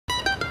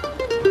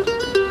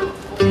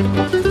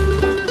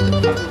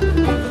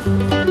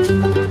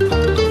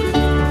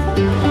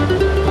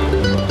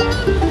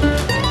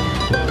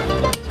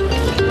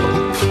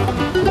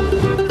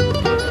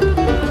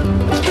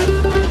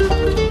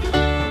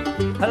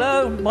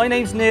Hello, my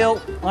name's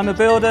Neil, I'm a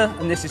builder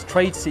and this is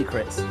Trade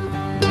Secrets.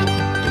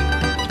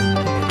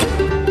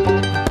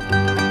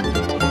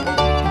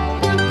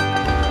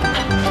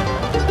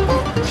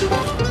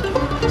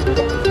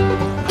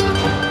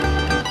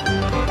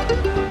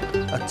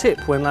 A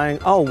tip when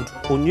laying old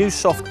or new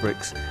soft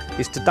bricks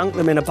is to dunk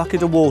them in a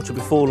bucket of water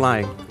before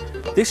laying.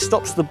 This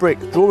stops the brick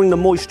drawing the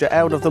moisture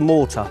out of the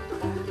mortar,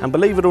 and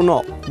believe it or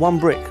not, one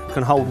brick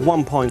can hold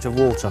 1 pint of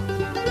water.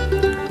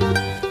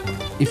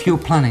 If you're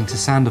planning to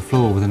sand a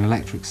floor with an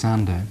electric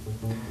sander,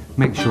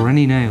 make sure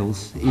any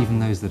nails, even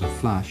those that are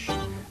flush,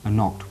 are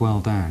knocked well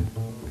down,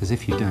 because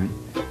if you don't,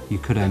 you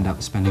could end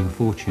up spending a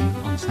fortune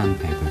on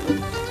sandpaper.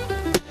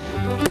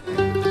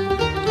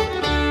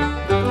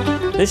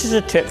 This is a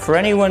tip for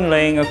anyone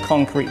laying a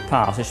concrete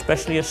path,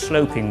 especially a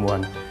sloping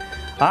one.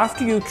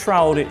 After you've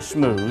troweled it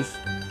smooth,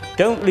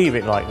 don't leave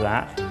it like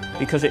that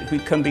because it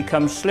can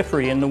become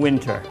slippery in the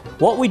winter.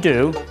 What we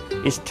do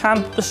is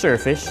tamp the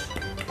surface,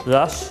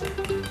 thus,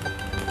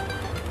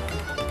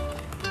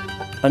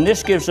 and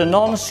this gives a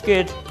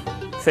non-skid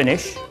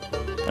finish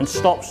and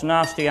stops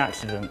nasty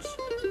accidents.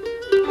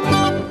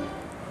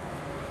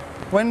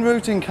 When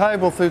routing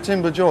cable through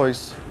timber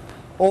joists,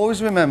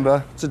 always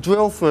remember to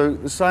drill through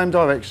the same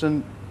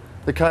direction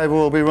the cable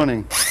will be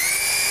running.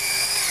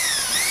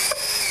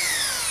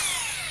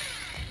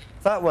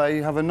 That way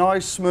you have a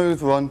nice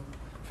smooth run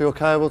for your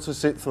cable to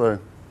sit through.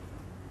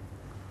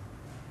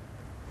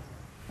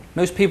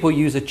 Most people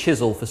use a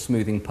chisel for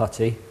smoothing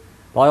putty,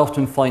 but I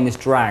often find this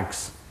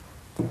drags.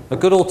 A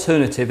good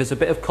alternative is a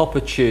bit of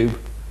copper tube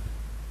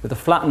with a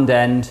flattened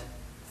end,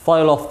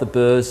 file off the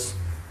burrs,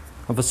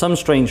 and for some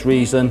strange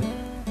reason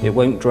it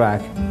won't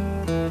drag.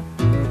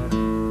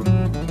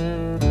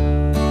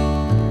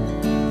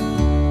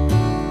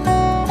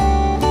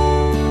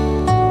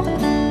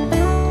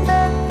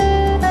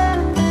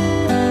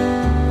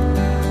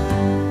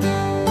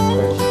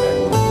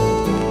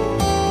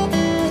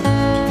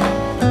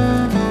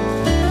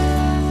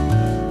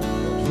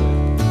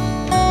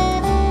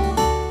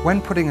 When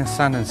putting a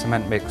sand and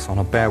cement mix on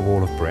a bare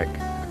wall of brick,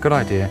 a good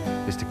idea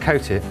is to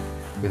coat it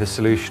with a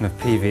solution of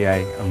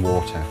PVA and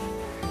water.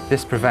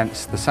 This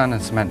prevents the sand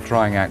and cement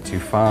drying out too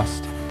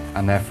fast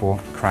and therefore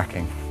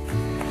cracking.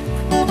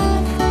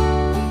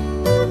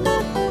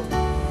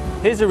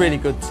 Here's a really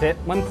good tip.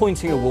 When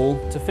pointing a wall,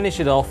 to finish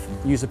it off,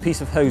 use a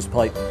piece of hose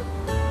pipe.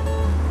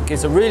 It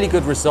gives a really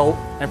good result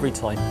every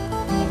time.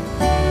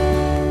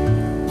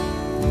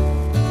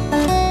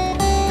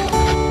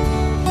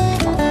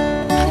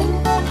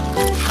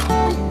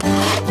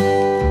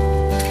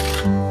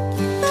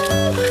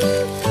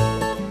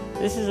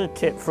 This is a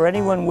tip for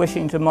anyone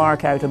wishing to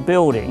mark out a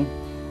building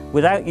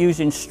without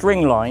using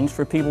string lines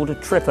for people to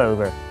trip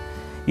over.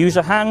 Use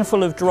a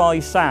handful of dry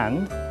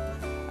sand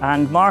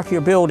and mark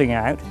your building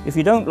out. If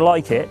you don't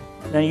like it,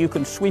 then you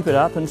can sweep it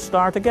up and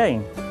start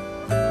again.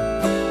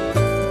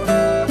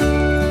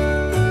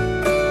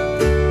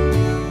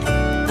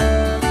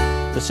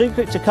 The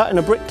secret to cutting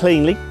a brick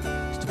cleanly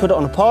is to put it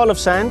on a pile of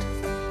sand,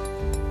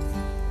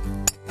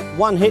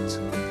 one hit,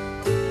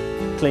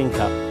 clean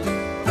cut.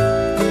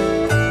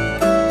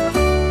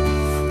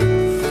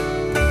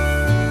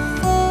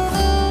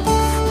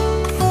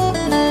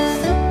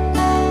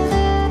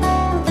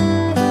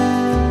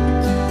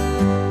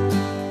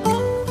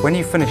 When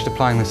you've finished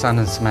applying the sand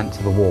and cement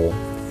to the wall,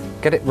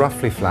 get it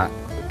roughly flat,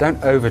 but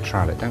don't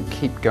over-trowel it, don't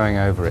keep going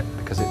over it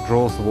because it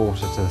draws the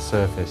water to the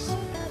surface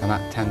and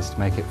that tends to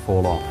make it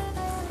fall off.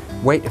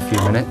 Wait a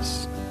few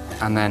minutes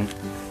and then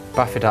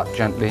buff it up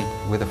gently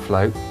with a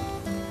float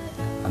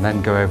and then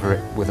go over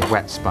it with a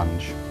wet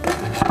sponge.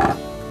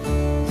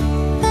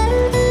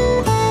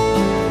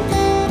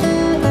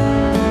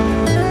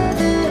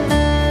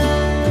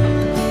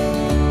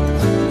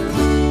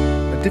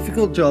 A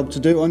difficult job to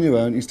do on your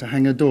own is to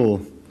hang a door.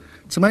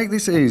 To make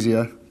this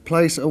easier,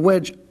 place a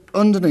wedge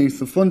underneath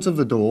the front of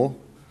the door,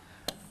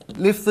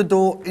 lift the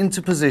door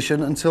into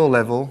position until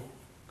level,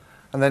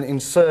 and then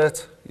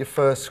insert your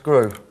first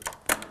screw.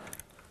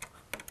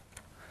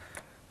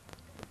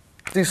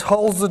 This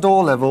holds the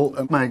door level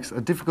and makes a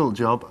difficult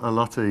job a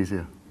lot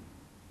easier.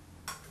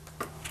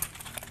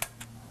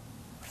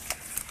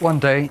 One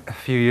day, a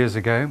few years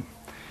ago,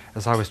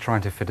 as I was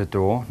trying to fit a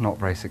door, not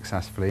very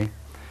successfully,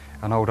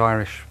 an old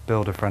Irish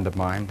builder friend of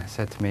mine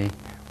said to me,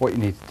 what you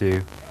need to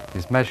do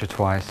is measure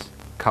twice,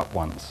 cut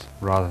once,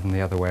 rather than the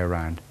other way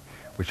around,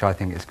 which I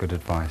think is good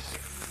advice.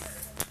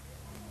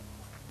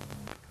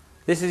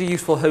 This is a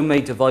useful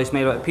homemade device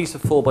made out of a piece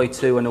of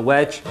 4x2 and a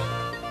wedge.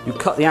 You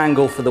cut the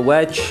angle for the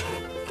wedge,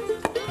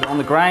 put it on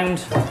the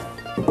ground,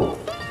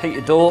 hit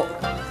your door,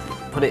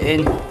 put it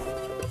in,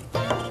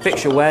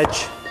 fix your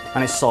wedge,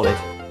 and it's solid.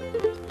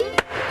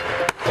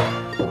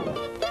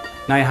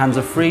 Now your hands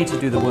are free to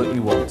do the work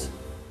you want.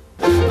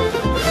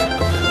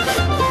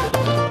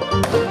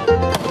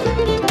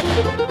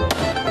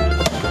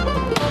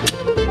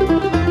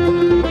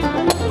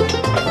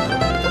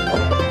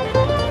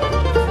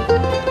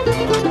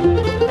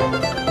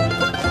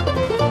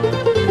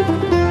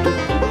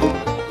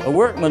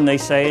 workman, they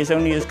say, is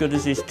only as good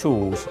as his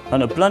tools,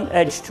 and a blunt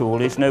edge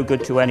tool is no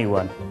good to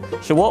anyone.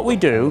 So what we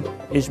do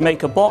is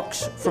make a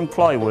box from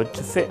plywood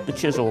to fit the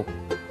chisel.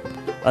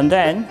 And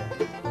then,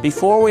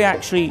 before we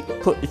actually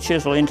put the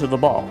chisel into the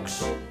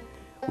box,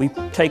 we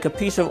take a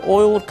piece of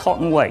oiled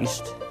cotton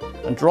waste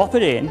and drop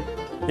it in.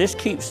 This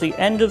keeps the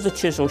end of the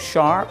chisel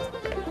sharp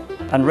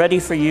and ready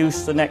for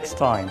use the next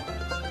time.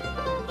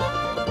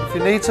 If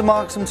you need to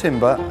mark some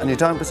timber and you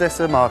don't possess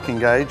a marking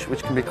gauge,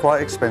 which can be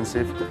quite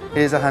expensive,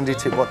 here's a handy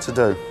tip what to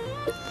do.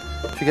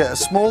 If you get a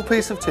small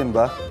piece of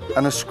timber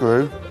and a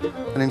screw,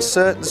 and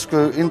insert the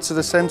screw into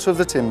the centre of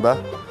the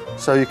timber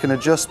so you can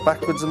adjust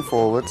backwards and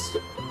forwards,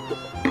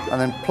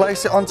 and then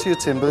place it onto your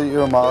timber that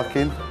you are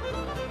marking,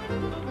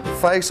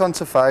 face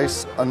onto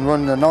face, and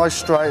run a nice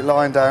straight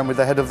line down with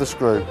the head of the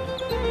screw.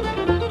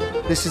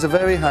 This is a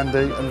very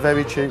handy and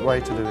very cheap way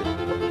to do it.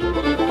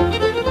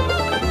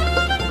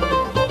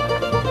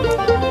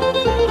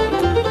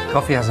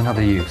 Coffee has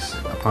another use,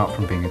 apart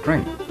from being a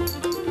drink.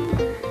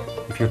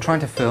 If you're trying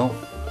to fill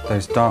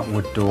those dark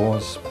wood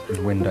doors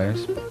and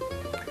windows,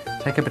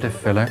 take a bit of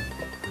filler,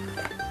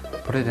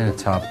 put it in a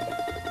tub,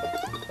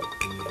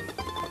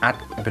 add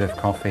a bit of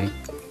coffee,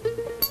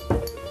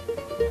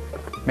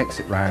 mix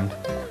it round,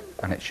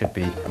 and it should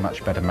be a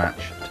much better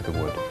match to the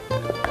wood.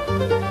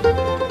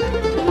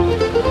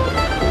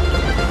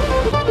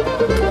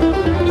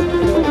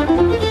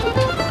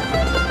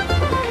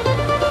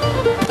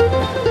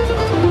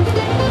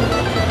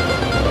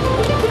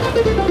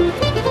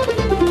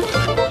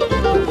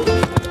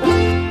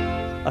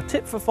 A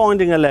tip for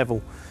finding a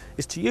level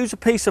is to use a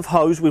piece of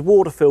hose with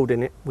water filled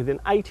in it within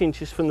 8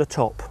 inches from the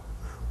top.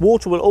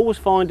 Water will always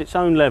find its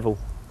own level.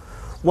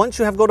 Once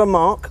you have got a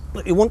mark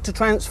that you want to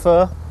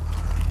transfer,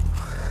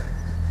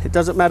 it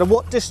doesn't matter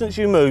what distance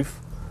you move,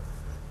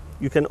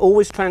 you can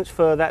always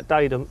transfer that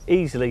datum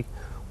easily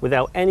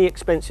without any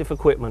expensive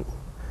equipment.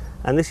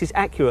 And this is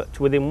accurate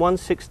to within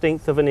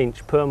 1/16 of an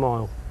inch per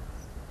mile.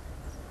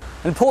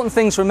 An important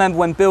thing to remember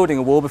when building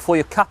a wall before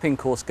your capping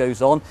course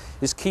goes on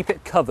is keep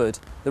it covered.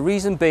 The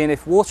reason being,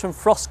 if water and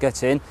frost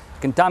get in,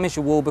 it can damage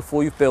your wall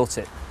before you've built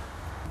it.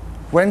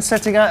 When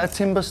setting out a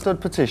timber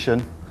stud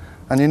partition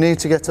and you need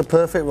to get a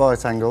perfect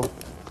right angle,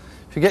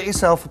 if you get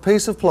yourself a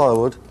piece of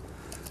plywood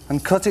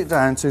and cut it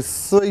down to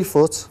 3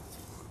 foot,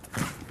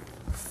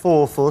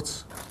 4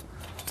 foot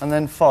and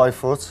then 5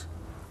 foot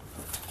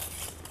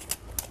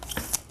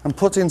and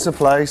put into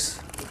place,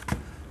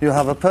 you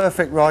have a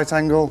perfect right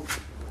angle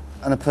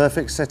and a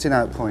perfect setting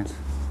out point.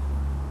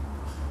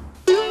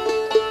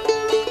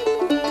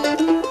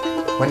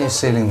 When you're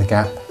sealing the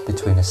gap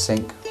between a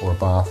sink or a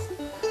bath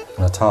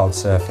and a tiled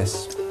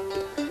surface,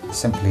 you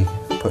simply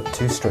put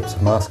 2 strips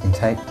of masking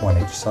tape, one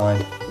each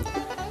side,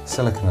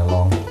 silicone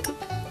along,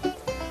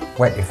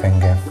 wet your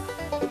finger,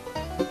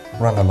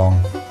 run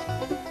along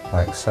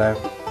like so,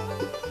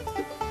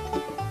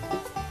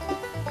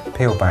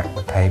 peel back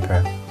the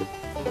paper,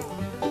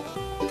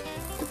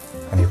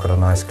 and you've got a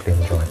nice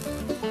clean joint.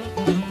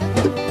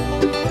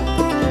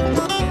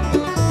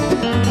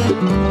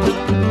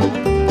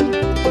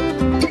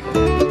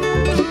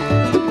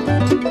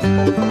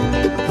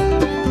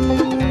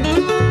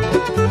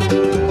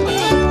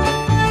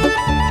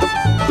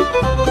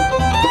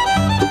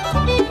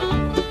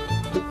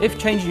 If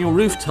changing your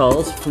roof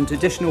tiles from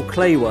traditional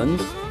clay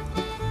ones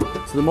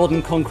to the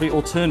modern concrete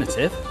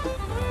alternative,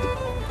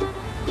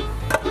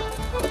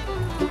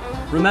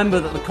 remember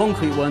that the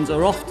concrete ones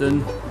are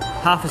often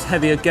half as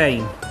heavy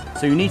again,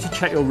 so you need to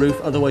check your roof,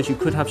 otherwise you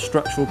could have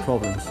structural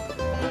problems.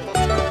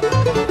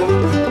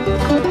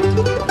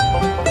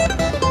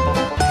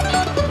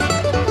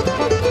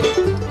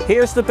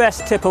 Here's the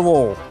best tip of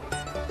all.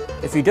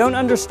 If you don't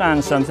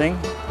understand something,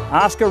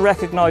 ask a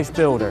recognised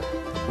builder.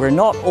 We're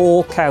not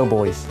all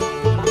cowboys.